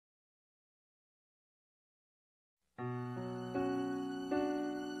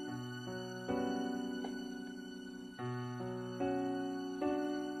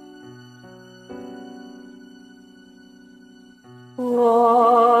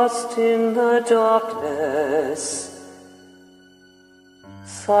lost in the darkness.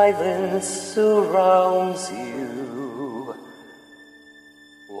 Silence surrounds you.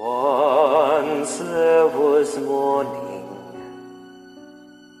 Once there was morning,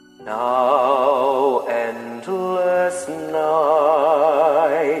 now endless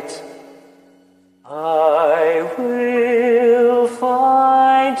night. I will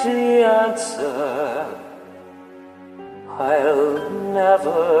find the answer. I'll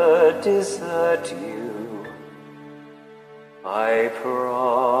never desert you. I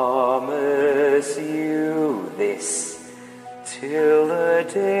promise you this till the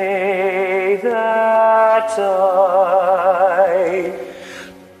day that I...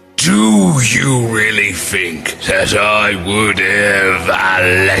 Do you really think that I would ever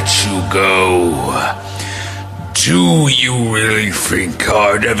let you go? Do you really think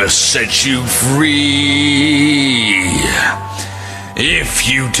I'd ever set you free? If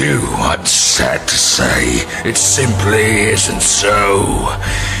you do, I'm sad to say, it simply isn't so.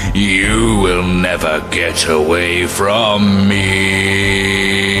 You will never get away from me.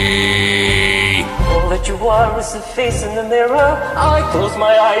 All that you are is a face in the mirror. I close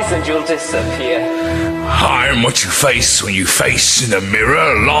my eyes and you'll disappear. I'm what you face when you face in the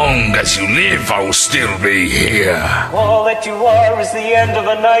mirror. Long as you live, I will still be here. All that you are is the end of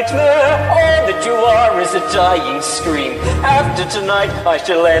a nightmare. All that you are is a dying scream. After tonight, I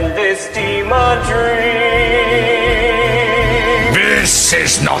shall end this demon dream. This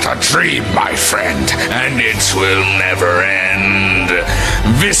is not a dream, my friend, and it will never end.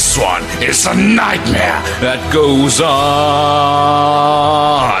 This one is a nightmare that goes on.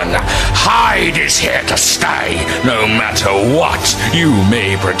 Hyde is here to stay, no matter what you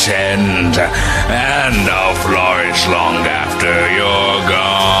may pretend, and I'll flourish long after you're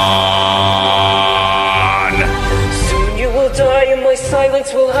gone. Soon you will die and my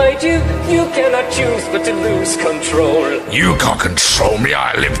silence will hide you. You cannot choose but to lose control. You can't control me,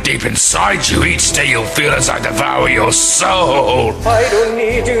 I live deep inside you. Each day you'll feel as I devour your soul. I don't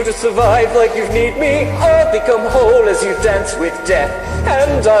need you to survive like you need me. I'll become whole as you dance with death,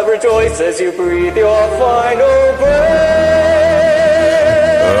 and I'll rejoice as you breathe your final breath.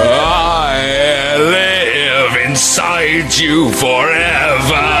 I live inside you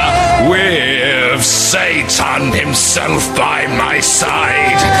forever, with Satan himself by my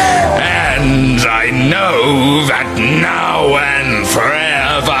side. And I know that now and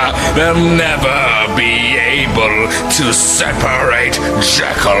forever they'll never be able to separate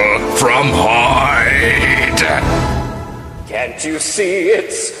Jekyll from Hyde. Can't you see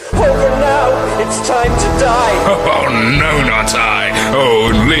it's over now? It's time to die. Oh, no, not I.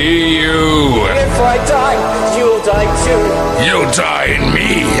 Only you. If I die, you'll die too. You'll die in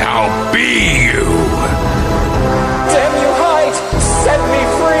me. I'll be you. Damn you, Hyde. Set me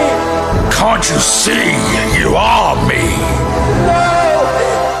free. Can't you see? You are me. No!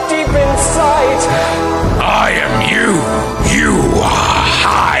 Deep inside. I am you. You are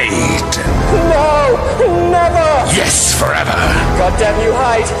Hyde. No! Never! Yes, forever. God damn you,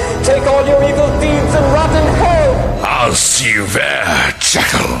 Hyde. Take all your evil deeds and rot in hell. I'll see you there,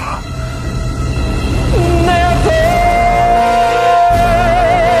 Jekyll.